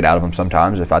 I'll get out of them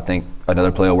sometimes if I think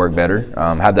another play will work better.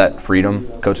 Have that freedom.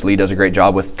 Coach Lee does a great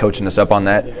job with coaching us up on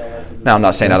that. Now, I'm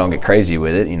not saying I don't get crazy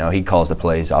with it. He calls the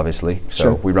plays, obviously. So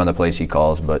sure. We run the plays he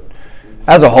calls. But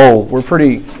as a whole, we're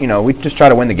pretty, we just try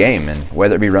to win the game, and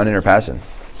whether it be running or passing.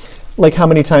 Like how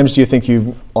many times do you think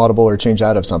you audible or change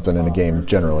out of something in a game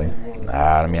generally?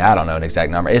 I don't know an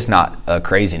exact number. It's not a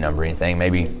crazy number or anything.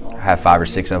 Maybe I have 5 or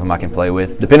 6 of them I can play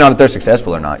with, depending on if they're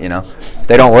successful or not. If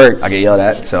they don't work, I get yelled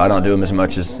at, so I don't do them as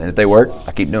much and if they work,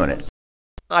 I keep doing it.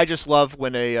 I just love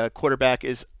when a quarterback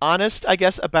is honest, I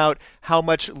guess, about how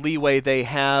much leeway they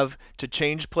have to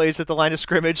change plays at the line of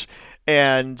scrimmage,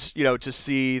 and to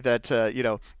see that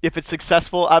if it's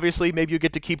successful, obviously maybe you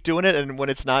get to keep doing it, and when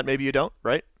it's not, maybe you don't,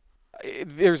 right?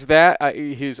 There's that.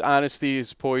 His honesty,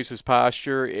 his poise, his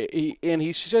posture, and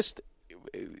he's just.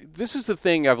 This is the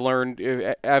thing I've learned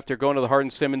after going to the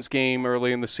Hardin-Simmons game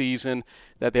early in the season,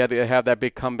 that they had to have that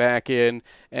big comeback in,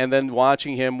 and then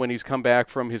watching him when he's come back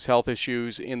from his health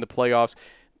issues in the playoffs.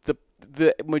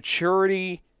 The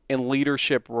maturity and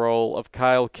leadership role of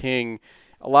Kyle King,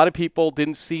 a lot of people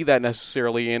didn't see that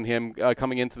necessarily in him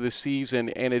coming into this season,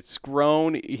 and it's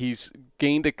grown. He's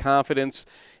gained a confidence.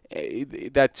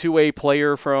 That 2A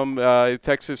player from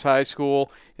Texas high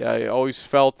school, I always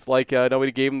felt like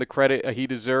nobody gave him the credit he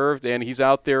deserved, and he's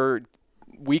out there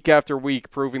week after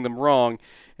week proving them wrong.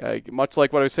 Much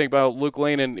like what I was saying about Luke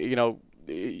Lane,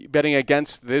 and betting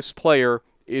against this player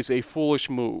is a foolish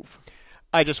move.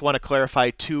 I just want to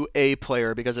clarify 2A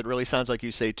player, because it really sounds like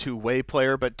you say 2-way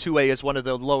player, but 2A is one of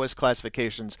the lowest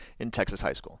classifications in Texas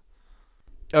high school.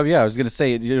 Oh, yeah, I was going to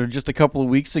say, just a couple of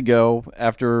weeks ago,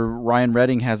 after Ryan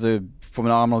Redding has a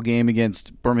phenomenal game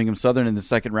against Birmingham Southern in the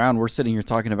second round, we're sitting here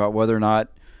talking about whether or not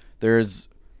there's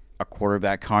a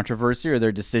quarterback controversy or there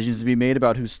are decisions to be made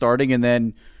about who's starting, and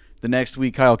then the next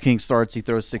week Kyle King starts, he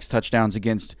throws 6 touchdowns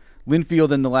against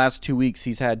Linfield. In the last 2 weeks,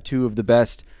 he's had 2 of the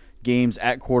best games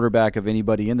at quarterback of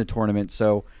anybody in the tournament,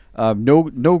 so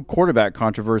no quarterback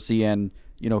controversy, and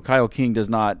Kyle King does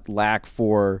not lack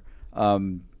for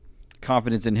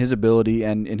confidence in his ability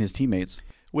and in his teammates.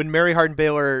 When Mary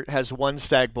Hardin-Baylor has won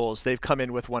Stag Bowls, they've come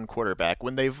in with 1 quarterback.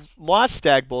 When they've lost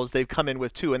Stag Bowls, they've come in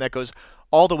with 2, and that goes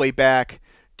all the way back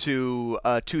to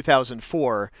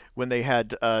 2004 when they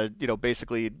had,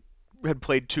 basically had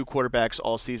played 2 quarterbacks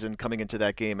all season coming into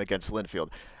that game against Linfield.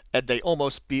 And they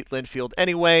almost beat Linfield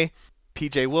anyway.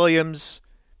 P.J. Williams,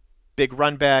 big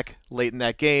run back late in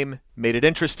that game, made it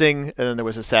interesting, and then there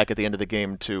was a sack at the end of the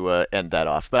game to end that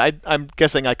off. But I'm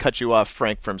guessing I cut you off,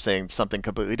 Frank, from saying something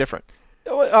completely different.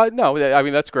 No, I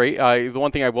mean, that's great. The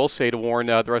one thing I will say to warn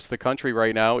the rest of the country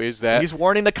right now is that he's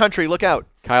warning the country, look out.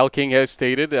 Kyle King has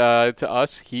stated to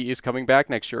us he is coming back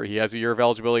next year. He has a year of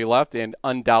eligibility left, and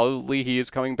undoubtedly he is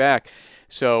coming back.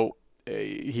 So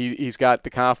he's got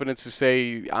the confidence to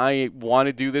say, I want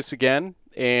to do this again,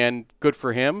 and good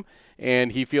for him.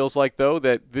 And he feels like, though,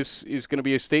 that this is going to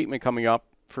be a statement coming up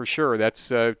for sure.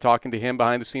 That's talking to him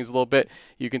behind the scenes a little bit.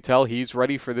 You can tell he's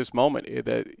ready for this moment.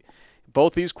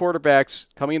 Both these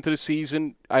quarterbacks coming into the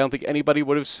season, I don't think anybody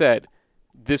would have said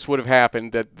this would have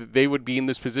happened, that they would be in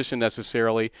this position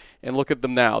necessarily. And look at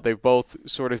them now. They've both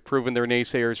sort of proven their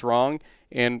naysayers wrong,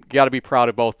 and got to be proud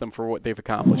of both of them for what they've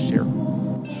accomplished here.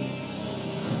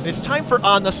 It's time for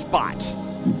On the Spot.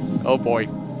 Oh, boy.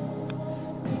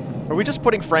 Are we just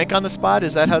putting Frank on the spot?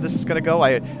 Is that how this is going to go?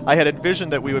 I had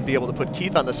envisioned that we would be able to put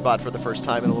Keith on the spot for the first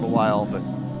time in a little while, but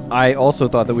I also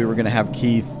thought that we were going to have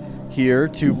Keith here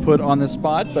to put on the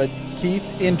spot, but Keith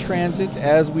in transit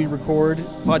as we record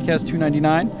podcast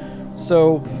 299.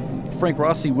 So Frank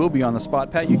Rossi will be on the spot.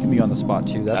 Pat, you can be on the spot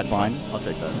too. That's fine. I'll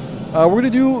take that. We're going to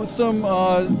do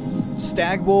some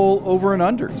Stag Bowl over and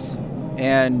unders,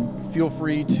 and feel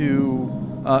free to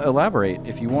elaborate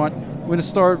if you want. We're going to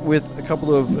start with a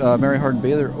couple of Mary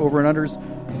Hardin-Baylor over and unders.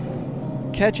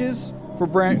 Catches For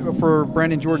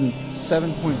Brandon Jordan,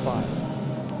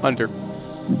 7.5. Under.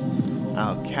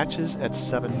 Catches at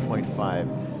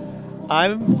 7.5.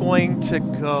 I'm going to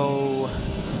go.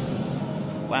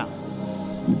 Wow.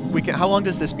 How long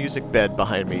does this music bed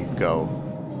behind me go?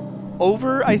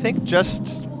 Over, I think,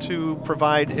 just to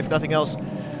provide, if nothing else,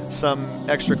 some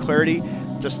extra clarity.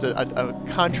 Just a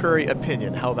contrary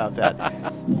opinion. How about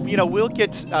that? We'll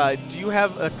get. Do you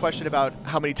have a question about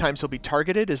how many times he'll be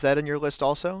targeted? Is that in your list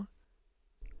also?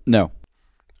 No.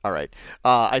 All right.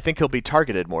 I think he'll be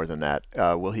targeted more than that.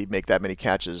 Will he make that many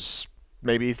catches?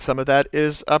 Maybe some of that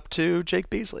is up to Jake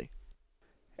Beasley.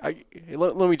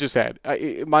 Let me just add,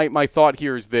 my thought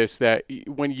here is this, that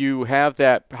when you have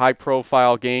that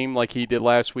high-profile game like he did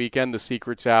last weekend, the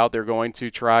secret's out. They're going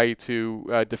to try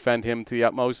to defend him to the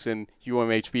utmost, and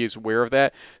UMHB is aware of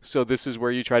that. So this is where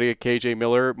you try to get KJ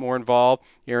Miller more involved.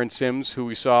 Aaron Sims, who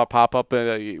we saw pop up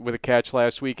with a catch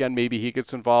last weekend, maybe he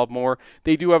gets involved more.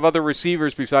 They do have other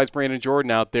receivers besides Brandon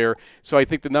Jordan out there, so I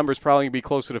think the number's probably going to be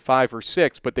closer to 5 or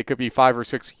 6, but they could be 5 or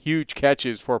 6 huge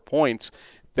catches for points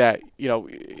that,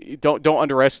 don't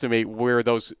underestimate where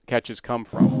those catches come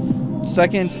from.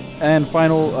 Second and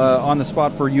final on the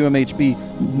spot for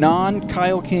UMHB,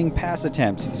 non-Kyle King pass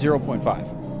attempts,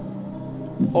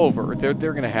 0.5. Over. They're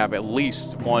going to have at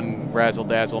least one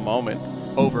razzle-dazzle moment.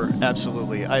 Over,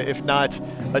 absolutely. If not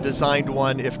a designed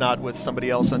one, if not with somebody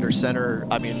else under center,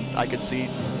 I could see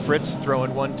Fritz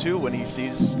throwing one too when he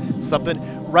sees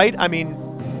something. Right?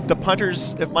 The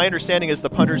punters, if my understanding is the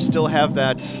punters still have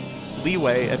that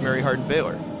leeway at Mary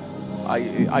Hardin-Baylor.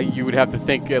 You would have to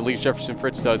think at least Jefferson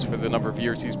Fritz does for the number of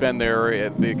years he's been there,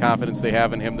 the confidence they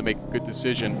have in him to make a good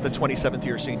decision. The 27th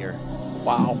year senior.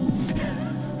 Wow.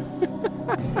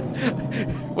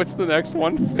 What's the next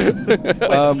one?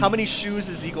 How many shoes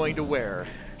is he going to wear?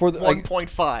 For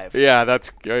 1.5. Yeah, that's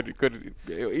good. Good.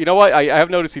 You know what? I have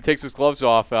noticed he takes his gloves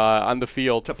off on the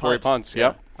field before he punts. Yeah.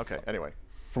 Yep. Okay. Anyway.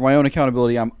 For my own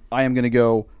accountability, I am going to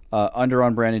go under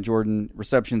on Brandon Jordan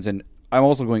receptions, and I'm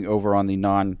also going over on the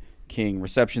non-King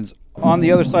receptions. On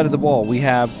the other side of the ball, we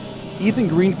have Ethan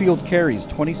Greenfield carries,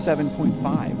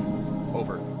 27.5.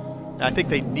 Over. I think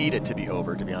they need it to be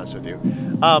over, to be honest with you.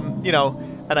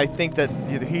 And I think that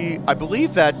I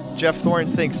believe that Jeff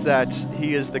Thorne thinks that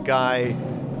he is the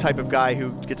type of guy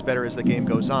who gets better as the game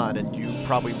goes on, and you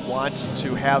probably want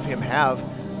to have him have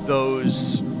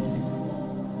those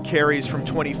carries from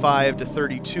 25 to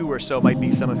 32 or so might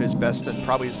be some of his best and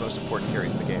probably his most important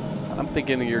carries in the game. I'm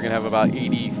thinking that you're going to have about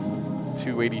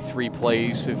 82, 83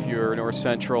 plays if you're North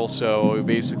Central, so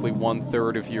basically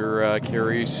 1/3 of your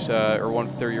carries or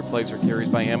 1/3 of your plays are carries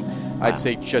by him. Wow. I'd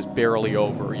say just barely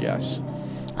over, yes.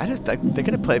 They're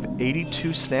going to play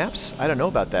 82 snaps? I don't know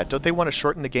about that. Don't they want to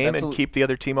shorten the game and keep the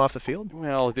other team off the field?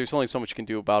 Well, there's only so much you can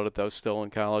do about it, though, still in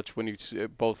college when you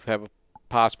both have a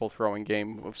possible throwing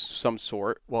game of some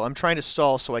sort. Well, I'm trying to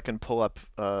stall so I can pull up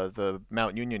the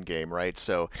Mount Union game, right?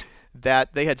 So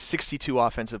that they had 62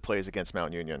 offensive plays against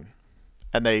Mount Union,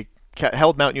 and they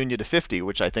held Mount Union to 50,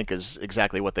 which I think is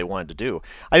exactly what they wanted to do.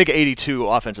 I think 82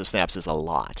 offensive snaps is a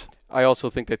lot. I also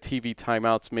think that TV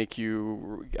timeouts make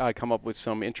you come up with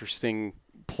some interesting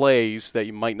plays that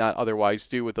you might not otherwise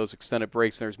do with those extended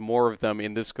breaks. And there's more of them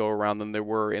in this go-around than there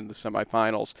were in the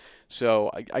semifinals.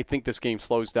 So I think this game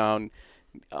slows down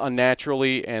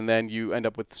unnaturally, and then you end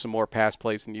up with some more pass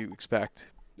plays than you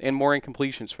expect, and more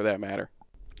incompletions for that matter.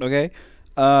 Okay.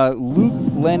 Luke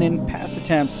Lennon pass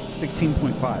attempts,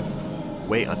 16.5.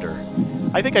 Way under.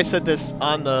 I think I said this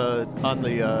on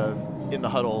the In the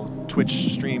Huddle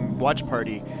Twitch stream watch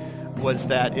party, was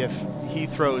that if he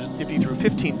threw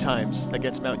 15 times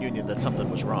against Mount Union, that something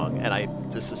was wrong, and I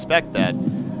suspect that.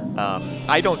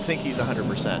 I don't think he's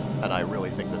 100%, and I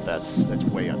really think that's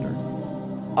way under.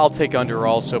 I'll take under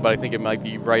also, but I think it might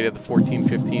be right at the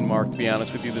 14-15 mark, to be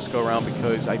honest with you, this go around,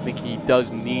 because I think he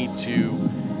does need to.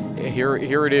 Here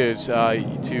it is.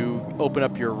 To open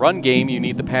up your run game, you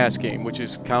need the pass game, which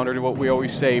is counter to what we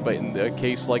always say. But in a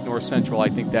case like North Central, I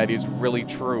think that is really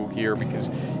true here, because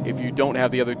if you don't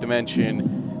have the other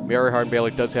dimension, Mary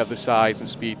Hardin-Baylor does have the size and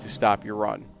speed to stop your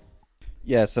run.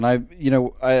 Yes, and I'm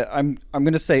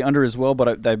going to say under as well,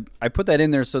 but I put that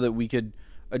in there so that we could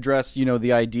address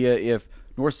the idea if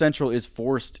North Central is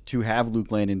forced to have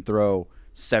Luke Landon throw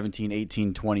 17,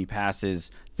 18, 20 passes,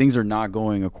 things are not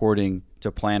going according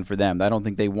to plan for them. I don't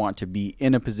think they want to be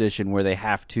in a position where they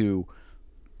have to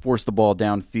force the ball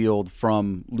downfield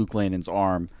from Luke Landon's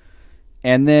arm.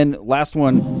 And then last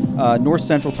one, North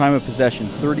Central time of possession,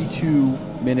 32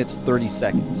 minutes, 30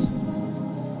 seconds.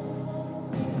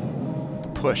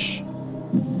 Push.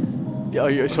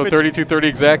 So 32-30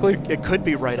 exactly? It could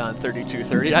be right on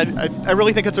 32-30. I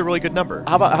really think it's a really good number.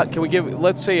 Can we give,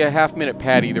 let's say, a half-minute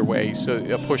pad either way, so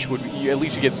a push would, at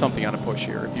least you get something on a push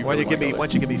here. If you Why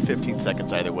don't you give me 15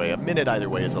 seconds either way? A minute either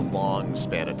way is a long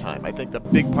span of time. I think the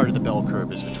big part of the bell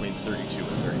curve is between 32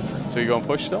 and 33. So you going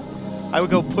push still? I would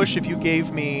go push if you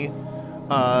gave me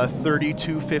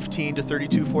 32-15 to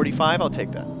 32-45. I'll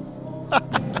take that.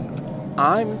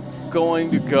 I'm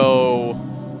going to go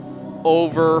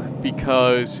over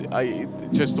because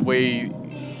just the way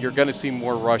you're going to see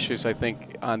more rushes, I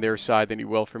think, on their side than you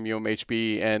will from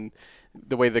UMHB, and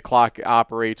the way the clock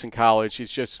operates in college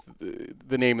is just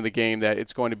the name of the game, that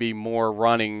it's going to be more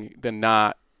running than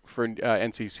not for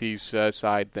NCC's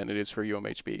side than it is for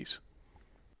UMHB's.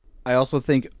 I also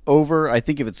think over. I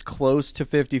think if it's close to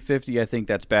 50-50, I think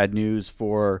that's bad news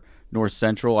for North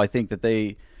Central. I think that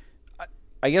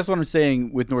I guess what I'm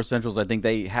saying with North Central is I think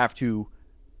they have to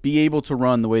be able to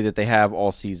run the way that they have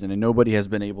all season, and nobody has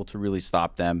been able to really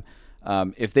stop them.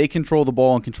 If they control the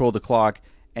ball and control the clock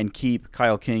and keep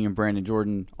Kyle King and Brandon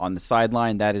Jordan on the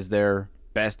sideline, that is their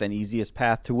best and easiest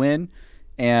path to win.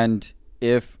 And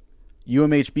if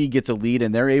UMHB gets a lead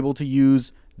and they're able to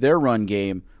use their run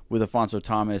game with Afonso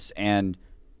Thomas and,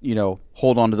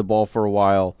 hold on to the ball for a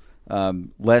while,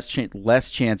 less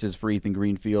chances for Ethan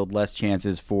Greenfield, less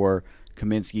chances for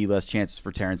Kaminsky, less chances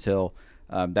for Terrence Hill.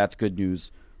 That's good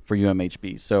news for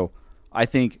UMHB. So I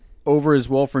think over as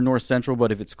well for North Central,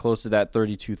 but if it's close to that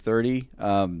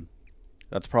 32-30,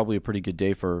 that's probably a pretty good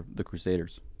day for the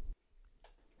Crusaders.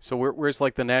 So where's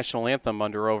like the national anthem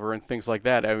under over and things like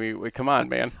that? I mean, come on,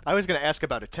 man. I was going to ask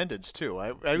about attendance too.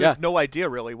 I have no idea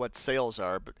really what sales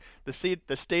are, but the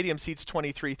stadium seats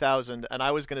 23,000, and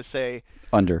I was going to say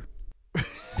under.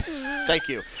 Thank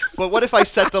you. But what if I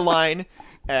set the line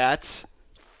at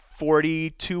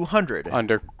 4,200?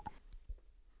 Under.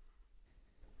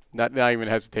 Not even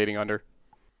hesitating under.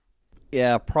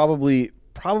 Yeah, probably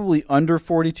under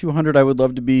 4,200. I would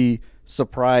love to be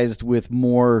surprised with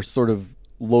more sort of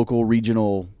local,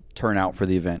 regional turnout for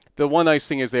the event. The one nice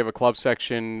thing is they have a club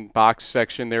section, box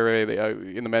section there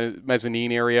in the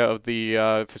mezzanine area of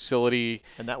the facility.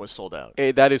 And that was sold out.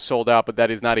 That is sold out, but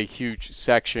that is not a huge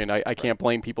section. I can't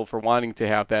blame people for wanting to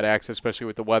have that access, especially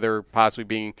with the weather possibly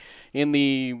being in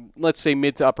the, let's say,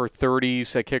 mid to upper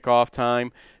 30s at kickoff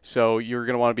time. So you're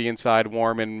going to want to be inside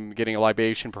warm and getting a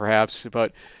libation perhaps,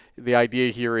 but the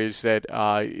idea here is that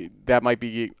that might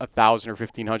be 1,000 or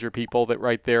 1,500 people that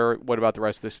right there. What about the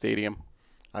rest of the stadium?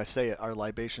 I say, are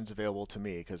libations available to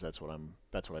me? Because that's what I'm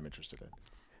interested in.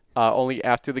 Only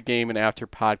after the game and after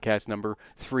podcast number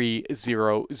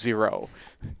 300.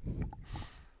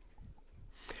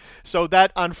 So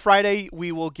that on Friday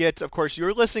we will get, of course,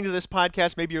 you're listening to this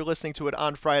podcast. Maybe you're listening to it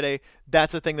on Friday.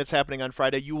 That's the thing that's happening on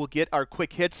Friday. You will get our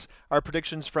quick hits, our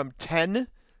predictions from 10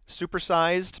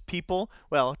 supersized people.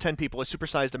 Well, 10 people, a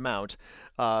supersized amount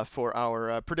for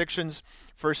our predictions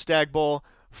for Stag Bowl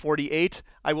 48.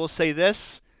 I will say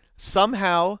this,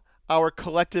 somehow our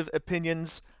collective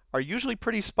opinions are usually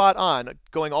pretty spot on,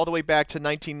 going all the way back to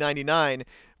 1999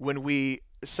 when we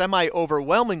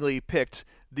semi-overwhelmingly picked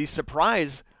the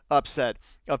surprise upset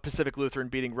of Pacific Lutheran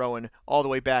beating Rowan all the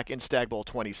way back in Stag Bowl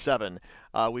 27.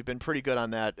 We've been pretty good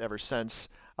on that ever since.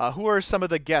 Who are some of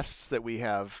the guests that we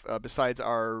have besides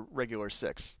our regular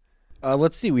six?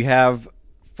 Let's see. We have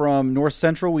from North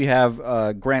Central, we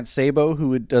have Grant Sabo,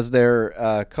 who does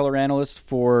their color analyst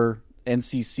for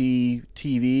NCC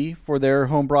TV for their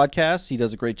home broadcasts. He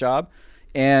does a great job.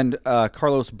 And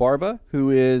Carlos Barba, who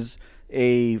is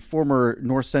a former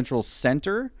North Central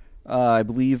center. I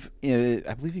believe he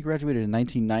graduated in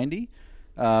 1990.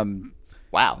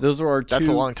 Wow. Those are our two. That's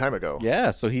a long time ago.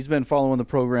 Yeah, so he's been following the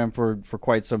program for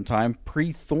quite some time.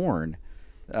 Pre-Thorn.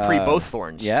 Pre-both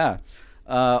Thorns. Yeah.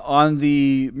 On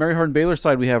the Mary Hardin Baylor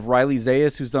side, we have Riley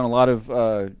Zayas, who's done a lot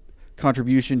of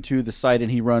contribution to the site,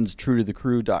 and he runs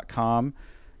TrueToTheCrew.com.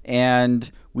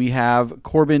 And we have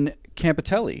Corbin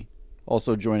Campitelli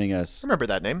also joining us. I remember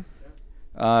that name.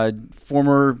 Are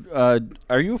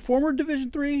you a former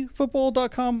Division III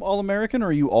Football.com All-American, or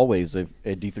are you always a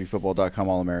D3Football.com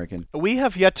All-American? We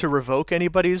have yet to revoke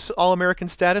anybody's All-American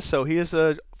status, so he is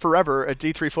forever a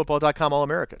D3Football.com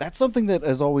All-American. That's something that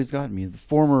has always gotten me, the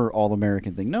former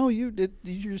All-American thing. No,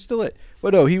 you're still it.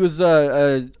 But no, he was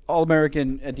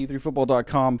All-American at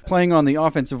D3Football.com, playing on the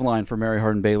offensive line for Mary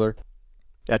Hardin Baylor.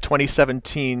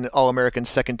 2017 All-American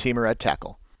second teamer at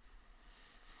tackle.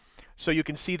 So you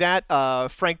can see that.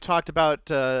 Frank talked about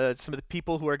some of the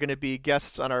people who are going to be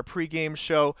guests on our pregame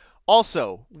show.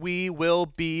 Also, we will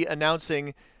be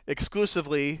announcing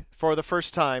exclusively for the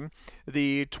first time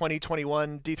the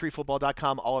 2021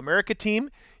 D3Football.com All-America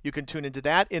team. You can tune into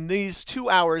that in these 2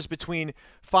 hours between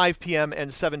 5 p.m.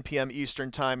 and 7 p.m.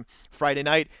 Eastern Time Friday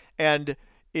night. And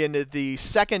in the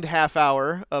second half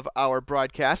hour of our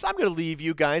broadcast, I'm going to leave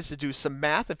you guys to do some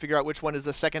math and figure out which one is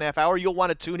the second half hour. You'll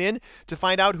want to tune in to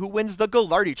find out who wins the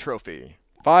Gagliardi Trophy.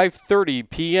 5:30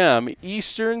 p.m.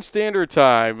 Eastern Standard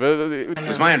Time. It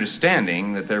was my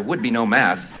understanding that there would be no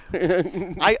math.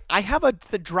 I have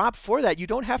the drop for that. You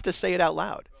don't have to say it out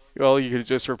loud. Well, you could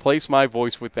just replace my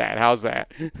voice with that. How's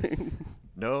that?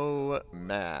 No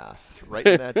math.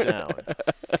 Writing that down.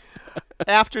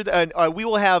 After we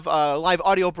will have live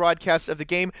audio broadcasts of the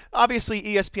game. Obviously,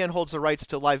 ESPN holds the rights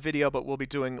to live video, but we'll be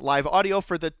doing live audio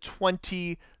for the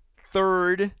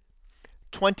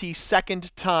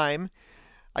 22nd time.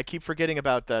 I keep forgetting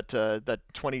about that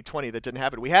 2020 that didn't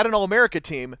happen. We had an All-America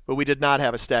team, but we did not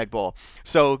have a Stag Bowl.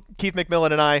 So Keith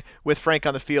McMillan and I, with Frank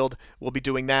on the field, will be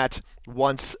doing that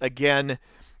once again.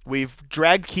 We've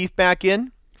dragged Keith back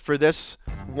in for this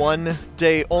one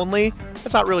day only.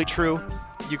 That's not really true.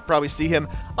 You can probably see him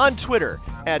on Twitter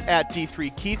at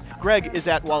D3Keith. Greg is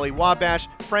at Wally Wabash.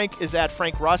 Frank is at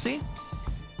Frank Rossi.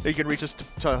 You can reach us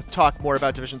to talk more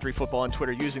about Division III football on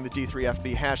Twitter using the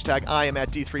D3FB hashtag. I am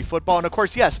at D3Football. And, of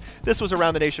course, yes, this was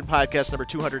Around the Nation podcast number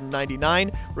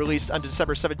 299, released on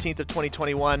December 17th of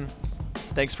 2021.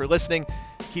 Thanks for listening.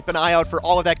 Keep an eye out for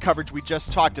all of that coverage we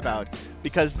just talked about,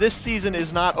 because this season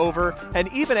is not over,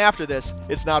 and even after this,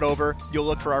 it's not over. You'll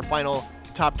look for our final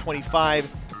top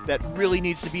 25 that really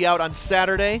needs to be out on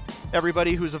Saturday.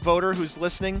 Everybody who's a voter, who's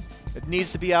listening, it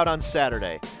needs to be out on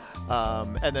Saturday.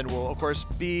 And then we'll, of course,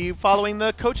 be following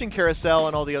the coaching carousel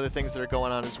and all the other things that are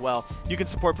going on as well. You can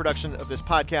support production of this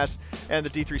podcast and the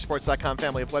D3Sports.com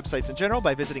family of websites in general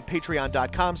by visiting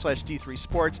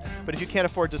patreon.com/D3Sports. But if you can't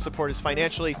afford to support us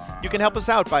financially, you can help us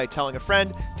out by telling a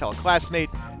friend, tell a classmate,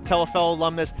 tell a fellow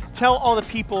alumnus, tell all the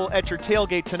people at your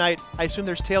tailgate tonight. I assume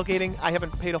there's tailgating. I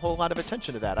haven't paid a whole lot of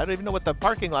attention to that. I don't even know what the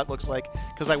parking lot looks like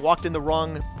because I walked in the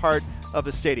wrong part of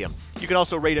the stadium. You can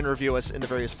also rate and review us in the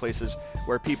various places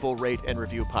where people rate and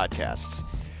review podcasts.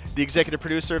 The executive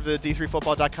producer of the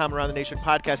D3Football.com Around the Nation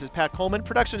podcast is Pat Coleman.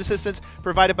 Production assistance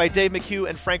provided by Dave McHugh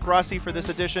and Frank Rossi for this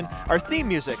edition. Our theme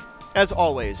music, as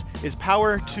always, is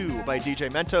Power 2 by DJ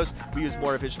Mentos. We use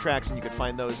more of his tracks, and you can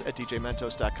find those at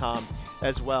djmentos.com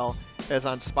as well as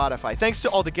on Spotify. Thanks to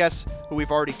all the guests who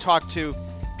we've already talked to: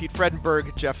 Pete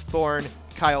Fredenberg, Jeff Thorne,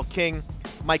 Kyle King,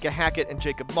 Micah Hackett and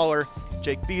Jacob Muller,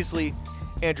 Jake Beasley,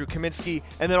 Andrew Kaminsky,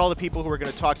 and then all the people who we're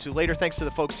going to talk to later. Thanks to the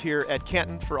folks here at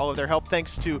Canton for all of their help.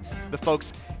 Thanks to the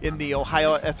folks in the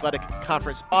Ohio Athletic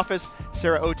Conference office,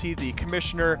 Sarah Oti, the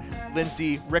commissioner,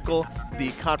 Lindsay Rickel,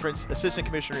 the conference assistant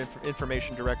commissioner and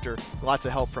information director. Lots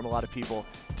of help from a lot of people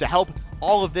to help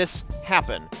all of this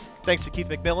happen. Thanks to Keith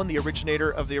McMillan, the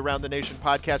originator of the Around the Nation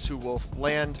podcast, who will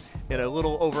land in a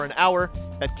little over an hour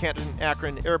at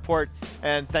Canton-Akron Airport.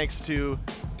 And thanks to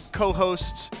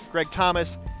co-hosts Greg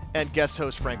Thomas and guest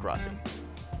host Frank Rossi.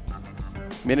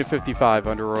 Minute 55,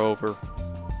 under or over?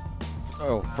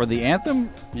 Oh, for the anthem?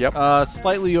 Yep.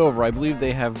 Slightly over. I believe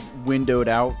they have windowed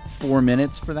out 4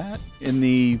 minutes for that in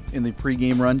the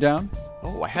pregame rundown.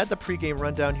 Oh, I had the pregame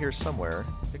rundown here somewhere.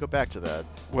 Let me go back to that.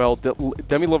 Well,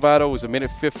 Demi Lovato was a minute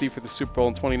 50 for the Super Bowl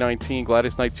in 2019.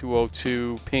 Gladys Knight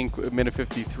 2:02. Pink a minute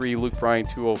 53. Luke Bryan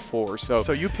 2:04.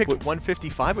 So you picked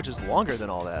 155, which is longer than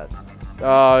all that.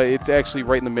 It's actually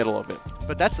right in the middle of it.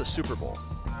 But that's the Super Bowl.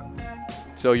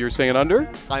 So you're saying under?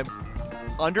 I'm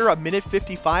under a minute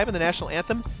 55 in the national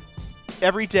anthem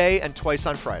every day and twice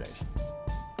on Fridays.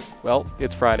 Well,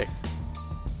 it's Friday.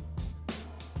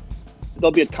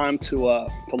 There'll be a time to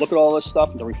look at all this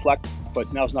stuff and to reflect,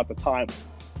 but now's not the time.